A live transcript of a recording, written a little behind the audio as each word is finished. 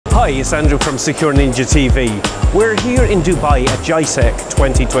Hi, it's Andrew from SecureNinjaTV. We're here in Dubai at GISEC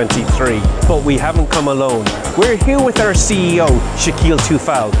 2023, but we haven't come alone. We're here with our CEO, Shakeel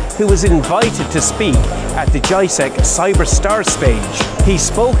Tufail, who was invited to speak at the GISEC Cyber Stars stage. He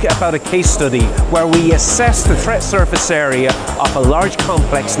spoke about a case study where we assessed the threat surface area of a large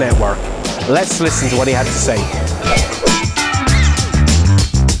complex network. Let's listen to what he had to say.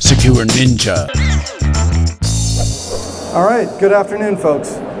 Secure Ninja. All right, good afternoon,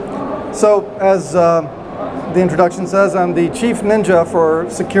 folks. So, as the introduction says, I'm the Chief Ninja for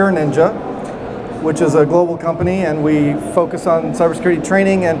Secure Ninja, which is a global company, and we focus on cybersecurity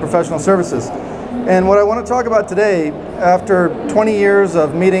training and professional services. And what I want to talk about today, after 20 years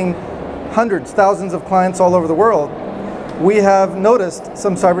of meeting hundreds, thousands of clients all over the world, we have noticed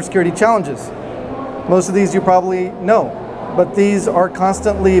some cybersecurity challenges. Most of these you probably know, but these are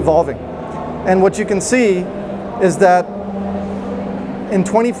constantly evolving. And what you can see is that in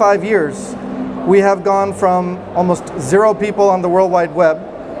 25 years, we have gone from almost 0 people on the World Wide Web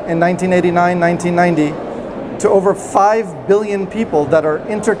in 1989, 1990, to over 5 billion people that are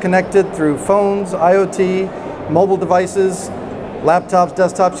interconnected through phones, IoT, mobile devices, laptops,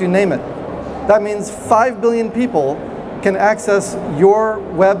 desktops, you name it. That means 5 billion people can access your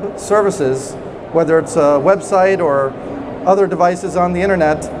web services, whether it's a website or other devices on the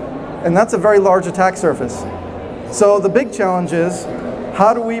internet, and that's a very large attack surface. So the big challenge is,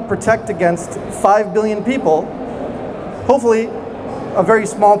 how do we protect against 5 billion people? Hopefully, a very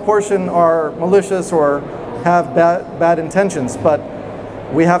small portion are malicious or have bad intentions, but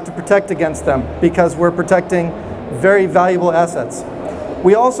we have to protect against them because we're protecting very valuable assets.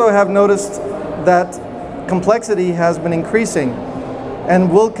 We also have noticed that complexity has been increasing and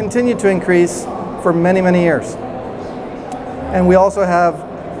will continue to increase for many, many years. And we also have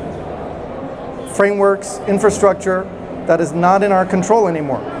frameworks, infrastructure that is not in our control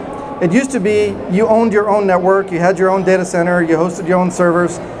anymore. It used to be you owned your own network, you had your own data center, you hosted your own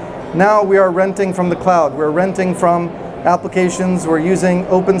servers. Now we are renting from the cloud. We're renting from applications. We're using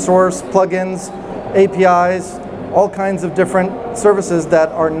open source plugins, APIs, all kinds of different services that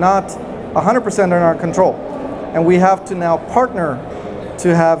are not 100% in our control. And we have to now partner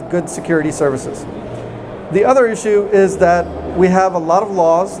to have good security services. The other issue is that we have a lot of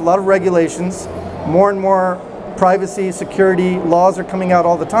laws, a lot of regulations, more and more privacy, security laws are coming out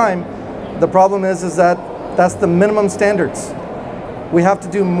all the time. The problem is that that's the minimum standards. We have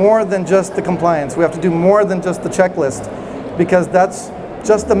to do more than just the compliance. We have to do more than just the checklist, because that's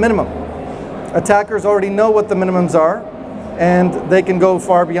just the minimum. Attackers already know what the minimums are, and they can go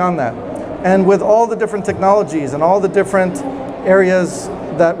far beyond that. And with all the different technologies and all the different areas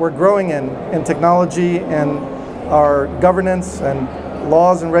that we're growing in technology and our governance and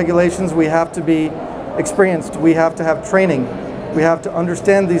laws and regulations, we have to be experienced. We have to have training. We have to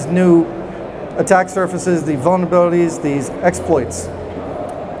understand these new attack surfaces, the vulnerabilities, these exploits.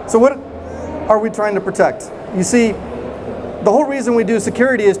 So what are we trying to protect? You see, the whole reason we do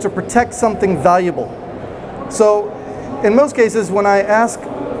security is to protect something valuable. So in most cases, when I ask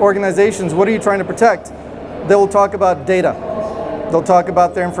organizations, what are you trying to protect? They will talk about data. They'll talk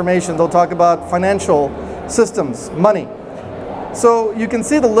about their information. They'll talk about financial systems, money. So you can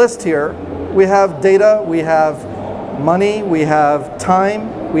see the list here. We have data, we have money, we have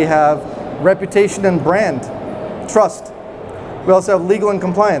time, we have reputation and brand, trust. We also have legal and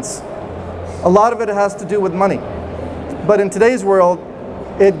compliance. A lot of it has to do with money. But in today's world,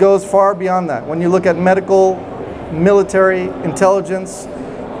 it goes far beyond that. When you look at medical, military, intelligence,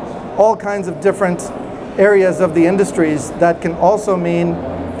 all kinds of different areas of the industries, that can also mean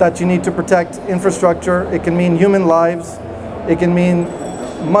that you need to protect infrastructure. It can mean human lives. It can mean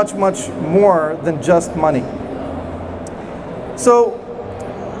much, much more than just money. So,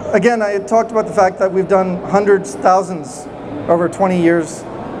 again, I talked about the fact that we've done hundreds, thousands, over 20 years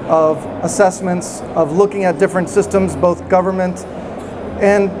of assessments, of looking at different systems, both government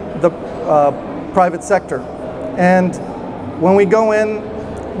and the private sector. And when we go in,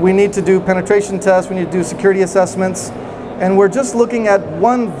 we need to do penetration tests, we need to do security assessments, and we're just looking at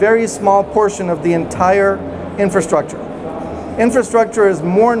one very small portion of the entire infrastructure. Infrastructure is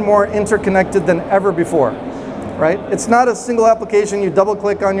more and more interconnected than ever before, right? It's not a single application. You double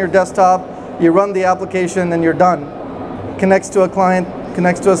click on your desktop, you run the application, and you're done. Connects to a client,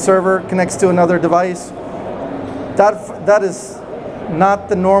 connects to a server, connects to another device. That is not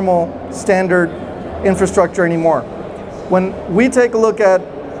the normal standard infrastructure anymore. When we take a look at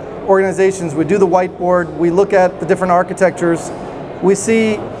organizations, we do the whiteboard, we look at the different architectures, we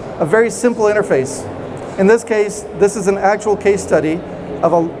see a very simple interface. In this case, this is an actual case study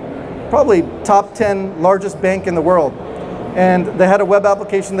of a probably top 10 largest bank in the world. and they had a web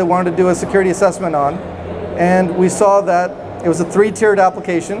application they wanted to do a security assessment on, and we saw that it was a 3-tiered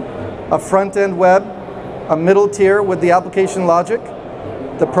application, a front-end web, a middle tier with the application logic,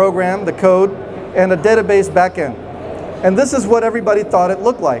 the program, the code, and a database backend. And this is what everybody thought it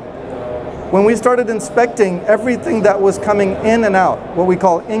looked like. When we started inspecting everything that was coming in and out, what we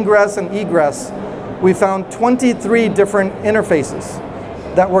call ingress and egress, we found 23 different interfaces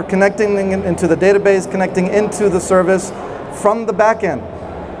that were connecting into the database, connecting into the service from the back end,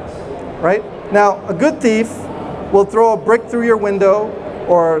 right? Now, a good thief will throw a brick through your window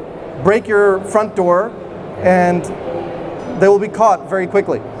or break your front door, and they will be caught very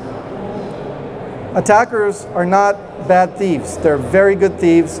quickly. Attackers are not bad thieves. They're very good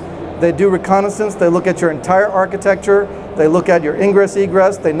thieves. They do reconnaissance. They look at your entire architecture. They look at your ingress,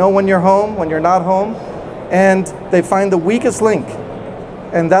 egress. They know when you're home, when you're not home, and they find the weakest link,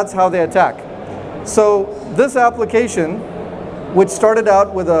 and that's how they attack. So this application, which started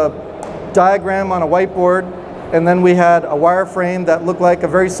out with a diagram on a whiteboard, and then we had a wireframe that looked like a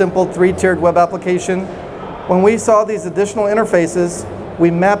very simple 3-tiered web application. When we saw these additional interfaces,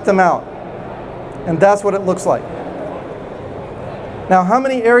 we mapped them out, and that's what it looks like. Now, how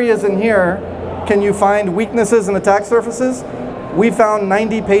many areas in here can you find weaknesses and attack surfaces? We found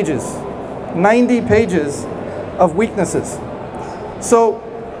 90 pages. 90 pages of weaknesses. So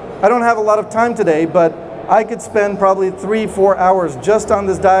I don't have a lot of time today, but I could spend probably 3-4 hours just on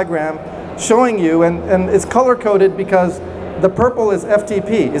this diagram showing you, and it's color-coded because the purple is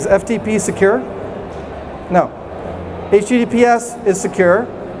FTP. Is FTP secure? No. HTTPS is secure.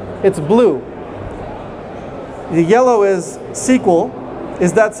 It's blue. The yellow is SQL.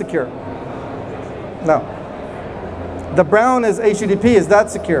 Is that secure? No. The brown is HTTP. Is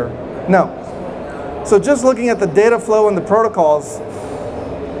that secure? No. So just looking at the data flow and the protocols,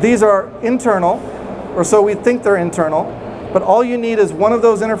 these are internal, or so we think they're internal, but all you need is one of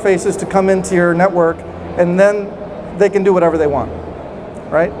those interfaces to come into your network, and then they can do whatever they want,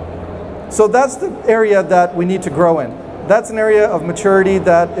 right? So that's the area that we need to grow in. That's an area of maturity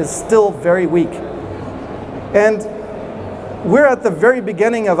that is still very weak. And we're at the very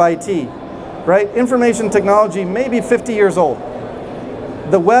beginning of IT, right? Information technology may be 50 years old.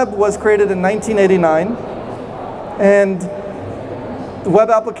 The web was created in 1989, and the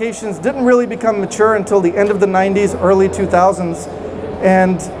web applications didn't really become mature until the end of the 90s, early 2000s,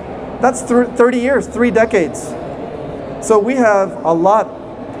 and that's 30 years, 3 decades. So we have a lot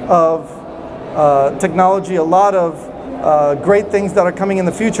of technology, a lot of great things that are coming in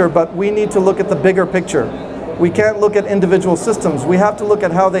the future, but we need to look at the bigger picture. We can't look at individual systems. We have to look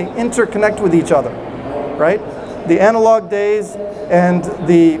at how they interconnect with each other, right? The analog days and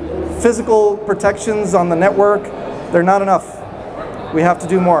the physical protections on the network, they're not enough. We have to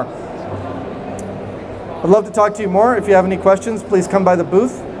do more. I'd love to talk to you more. If you have any questions, please come by the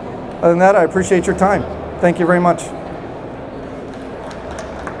booth. Other than that, I appreciate your time. Thank you very much.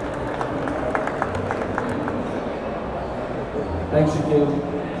 Thanks, Shakeel.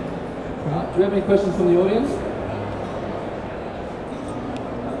 Do you have any questions from the audience?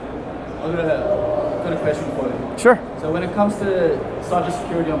 I've got a question for you. Sure. So when it comes to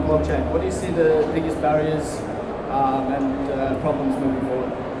cybersecurity on blockchain, what do you see the biggest barriers and problems moving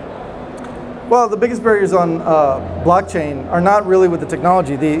forward? Well, the biggest barriers on blockchain are not really with the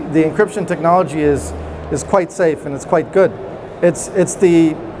technology. The encryption technology is quite safe and it's quite good. It's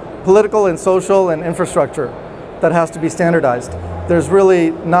the political and social and infrastructure that has to be standardized. There's really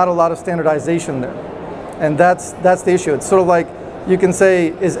not a lot of standardization there. And that's the issue. It's sort of like, you can say,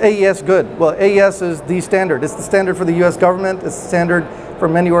 is AES good? Well, AES is the standard. It's the standard for the US government. It's the standard for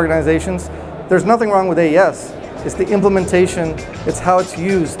many organizations. There's nothing wrong with AES. It's the implementation. It's how it's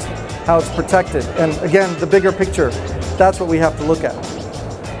used, how it's protected. And again, the bigger picture, that's what we have to look at.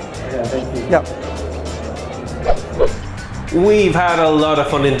 Yeah, thank you. Yeah. We've had a lot of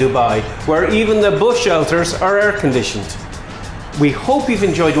fun in Dubai, where even the bus shelters are air conditioned. We hope you've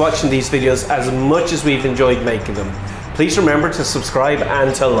enjoyed watching these videos as much as we've enjoyed making them. Please remember to subscribe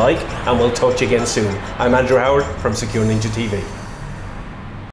and to like, and we'll talk to you again soon. I'm Andrew Howard from SecureNinjaTV.